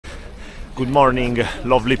Good morning,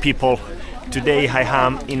 lovely people. Today I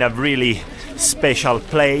am in a really special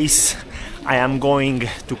place. I am going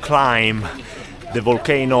to climb the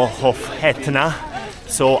volcano of Etna,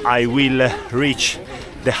 so I will reach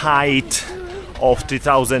the height of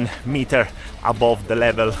 3000 meters above the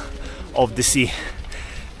level of the sea.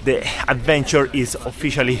 The adventure is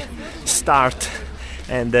officially start,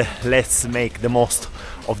 and let's make the most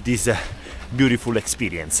of this beautiful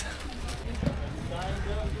experience.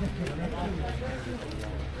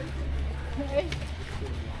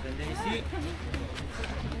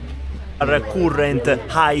 Our current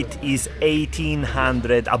height is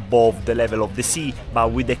 1800 above the level of the sea,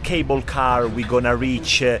 but with the cable car we're gonna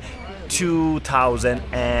reach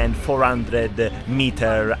 2400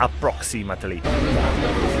 meters approximately.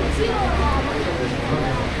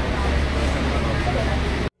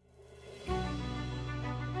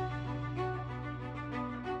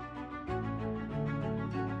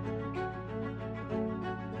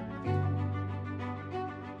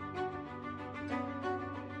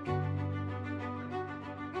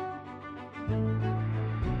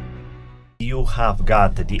 You have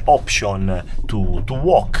got the option to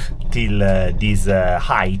walk till this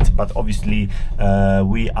height, but obviously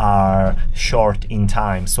we are short in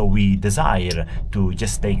time, so we desire to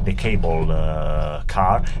just take the cable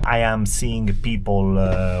car. I am seeing people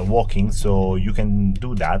walking, so you can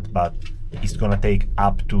do that, but it's gonna take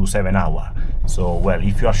up to 7 hours. So, well,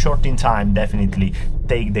 if you are short in time, definitely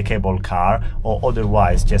take the cable car, or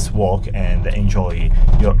otherwise just walk and enjoy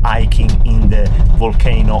your hiking in the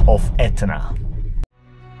volcano of Etna.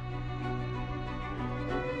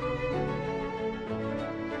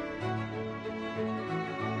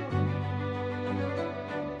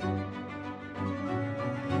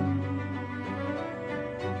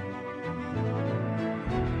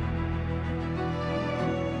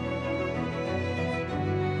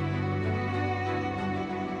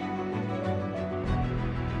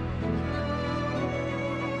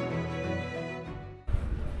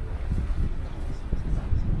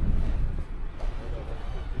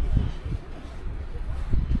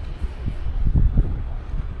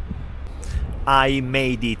 I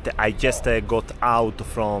made it. I just got out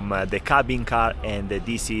from the cabin car, and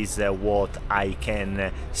this is what I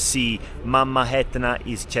can see. Mount Etna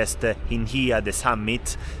is just in here, the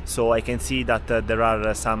summit, so I can see that there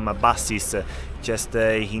are some buses just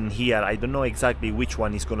in here. I don't know exactly which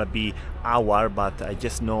one is gonna be our, but I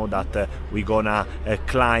just know that we're gonna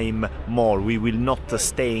climb more. We will not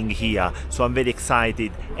staying here, so I'm very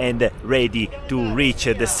excited and ready to reach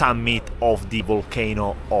the summit of the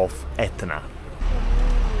volcano of Etna.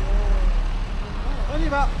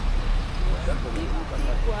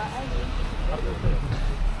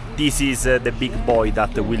 This is the big boy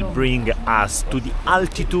that will bring us to the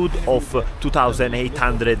altitude of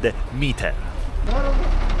 2800 meters.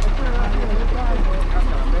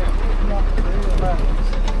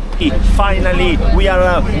 Finally, we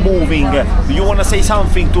are moving. Do you want to say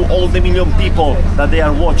something to all the million people that they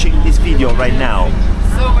are watching this video right now?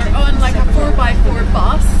 So we're on like a 4x4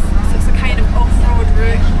 bus, so it's a kind of off-road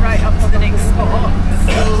route right up to the next spot. So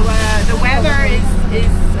the weather is a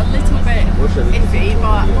little bit iffy,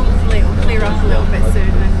 but hopefully it'll clear up a little bit soon,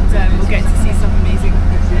 and we'll get to see some amazing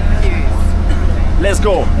views. Let's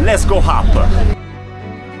go up.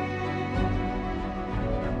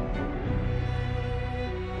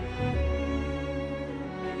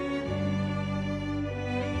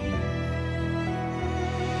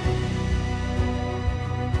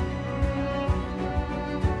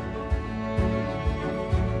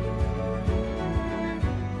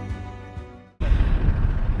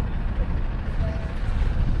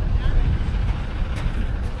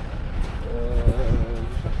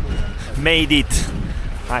 Made it.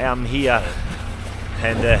 I am here,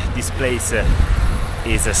 and this place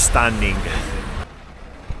is stunning.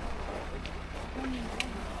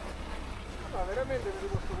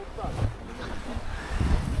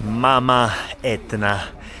 Mount Etna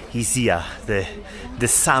is here. The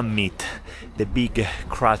summit, the big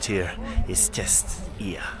crater is just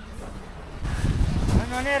here.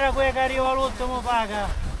 Non era quella che arriva l'ultimo paga.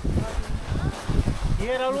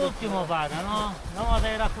 Era l'ultimo paga, no? Non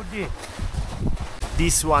era così.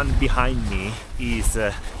 This one behind me is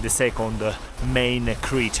the second main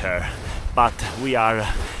crater, but we are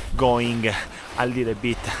going a little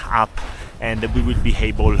bit up, and we will be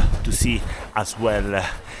able to see as well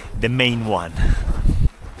the main one.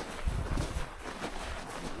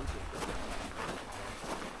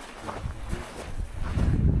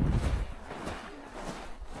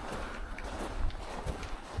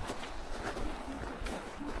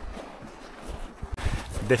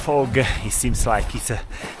 the fog, it seems like it's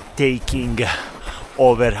taking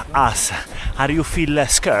over us. Are you feel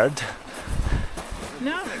scared?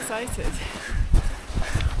 No, I'm excited.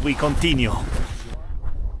 We continue.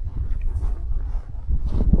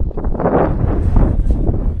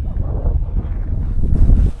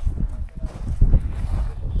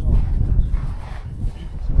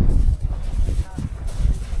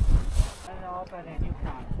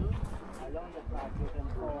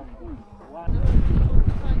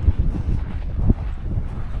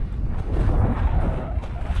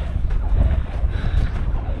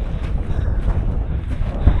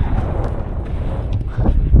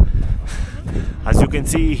 As you can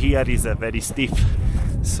see, here is very stiff,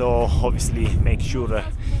 so obviously make sure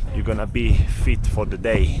you're gonna be fit for the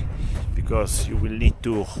day, because you will need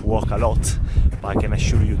to walk a lot, but I can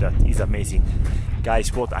assure you that is amazing.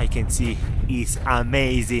 Guys, what I can see is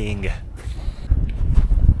amazing.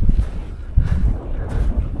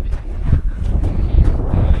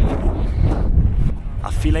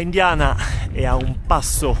 A fila indiana e a un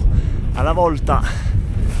passo alla volta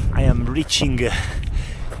I am reaching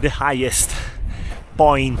the highest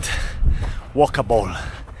point walkable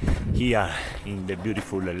here in the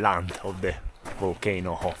beautiful land of the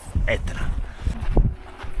volcano of Etna.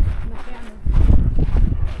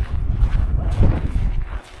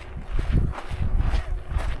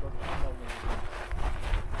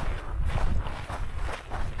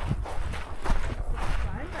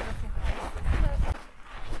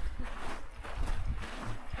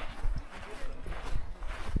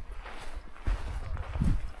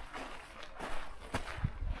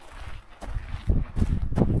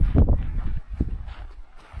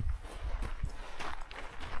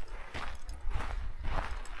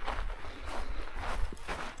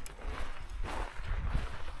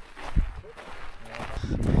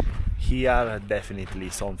 Here definitely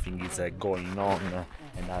something is going on,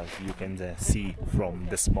 and as you can see from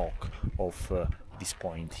the smoke of this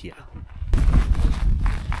point here.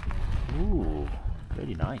 Ooh,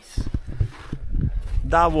 very nice.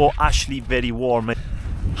 That was actually very warm.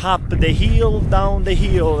 Up the hill, down the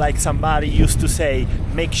hill, like somebody used to say.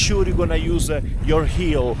 Make sure you're gonna use your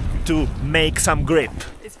heel to make some grip.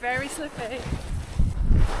 It's very slippy.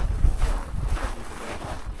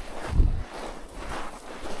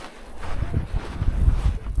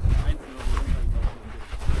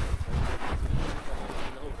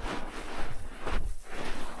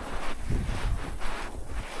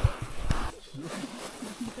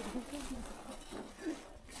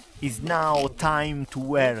 It's now time to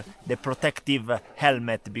wear the protective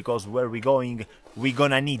helmet, because where we're going, we're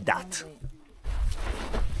gonna need that.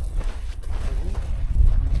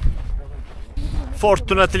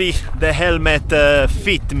 Fortunately, the helmet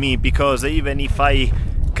fit me, because even if I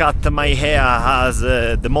cut my hair as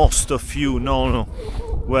the most of you know,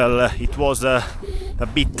 well, it was a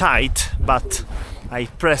bit tight, but I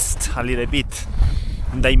pressed a little bit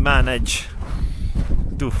and I managed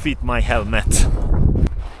to fit my helmet.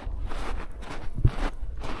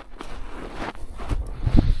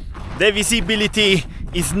 The visibility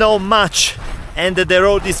is not much and the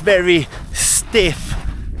road is very stiff,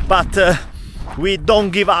 but we don't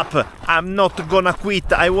give up. I'm not gonna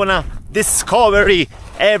quit. I wanna discover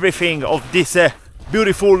everything of this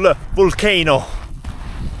beautiful volcano.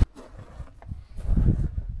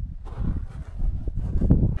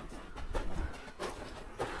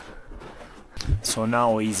 So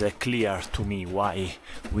now is clear to me why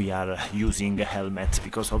we are using a helmet,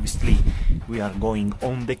 because obviously we are going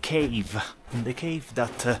on the cave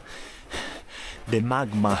that the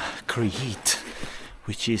magma create,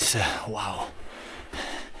 which is wow,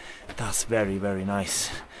 that's very nice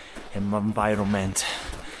environment.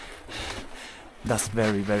 That's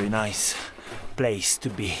very nice place to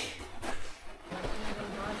be.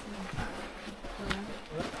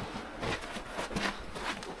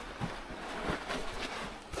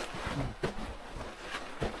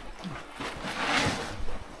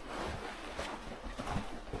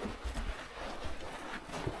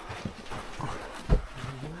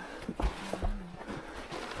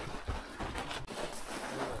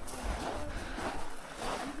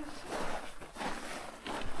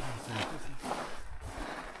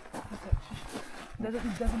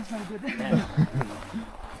 Doesn't smell good.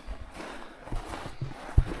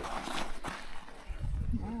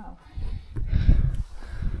 Wow.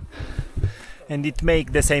 And it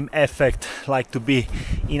makes the same effect like to be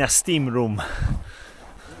in a steam room.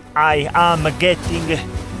 I am getting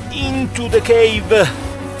into the cave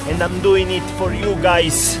and I'm doing it for you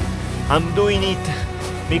guys. I'm doing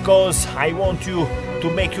it because I want you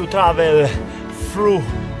to make you travel through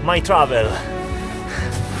my travel.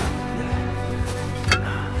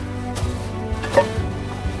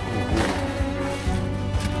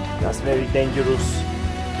 That's very dangerous.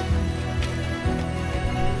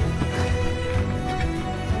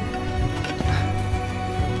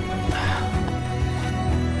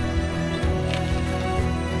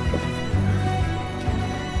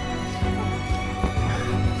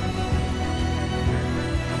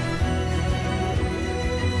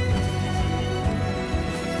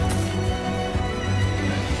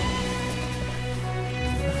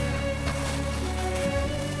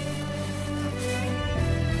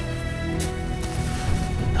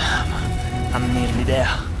 I'm nearly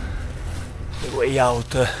there. The way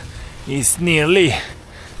out is nearly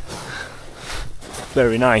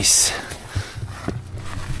very nice.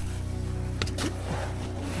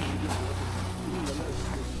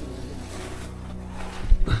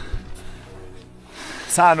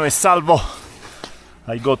 Sano e salvo,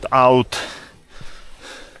 I got out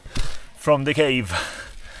from the cave.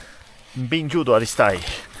 Bingiuto aristai.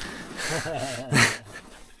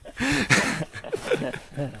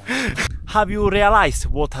 Have you realized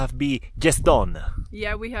what have we just done?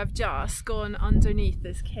 Yeah, we have just gone underneath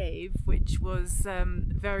this cave, which was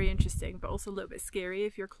very interesting, but also a little bit scary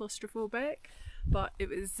if you're claustrophobic. But it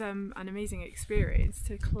was an amazing experience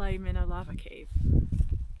to climb in a lava cave.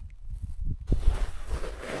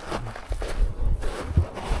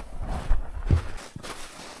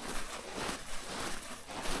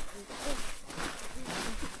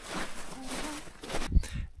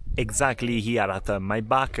 Exactly here at my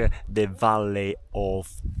back, the valley of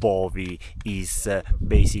Bovi is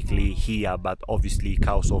basically here, but obviously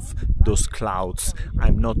because of those clouds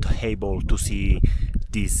I'm not able to see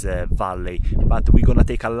this valley, but we're gonna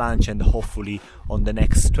take a lunch and hopefully on the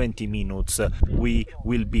next 20 minutes we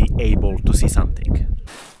will be able to see something.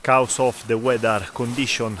 Because of the weather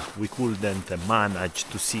condition we couldn't manage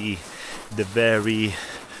to see the very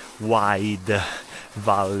wide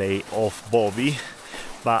valley of Bovi.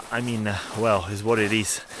 But I mean, well, it's what it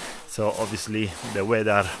is. So obviously the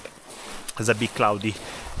weather is a bit cloudy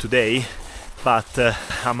today, but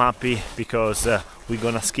I'm happy because we're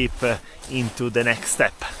gonna skip into the next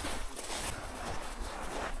step.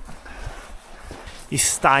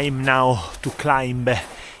 It's time now to climb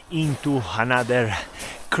into another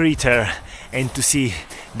crater and to see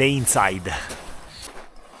the inside.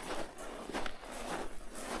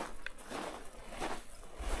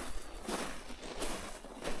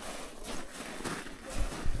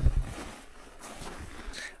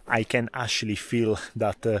 I can actually feel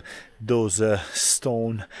that those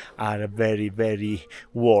stones are very, very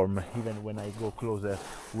warm. Even when I go closer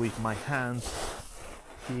with my hands,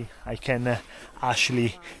 see, I can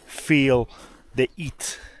actually feel the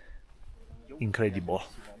heat. Incredible.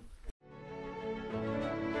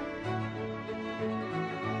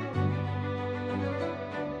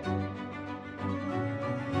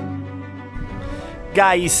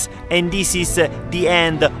 Guys, and this is the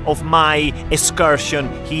end of my excursion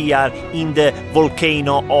here in the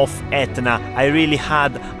volcano of Etna. I really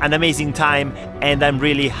had an amazing time and I'm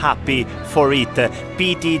really happy for it.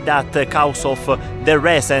 Pity that because of the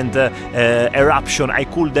recent eruption I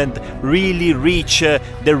couldn't really reach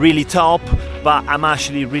the really top, but I'm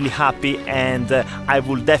actually really happy and I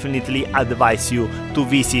will definitely advise you to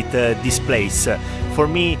visit this place. For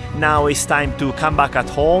me now it's time to come back at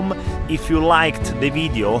home. If you liked the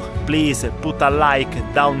video, please put a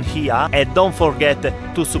like down here and don't forget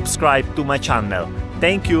to subscribe to my channel.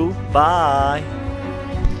 Thank you, bye!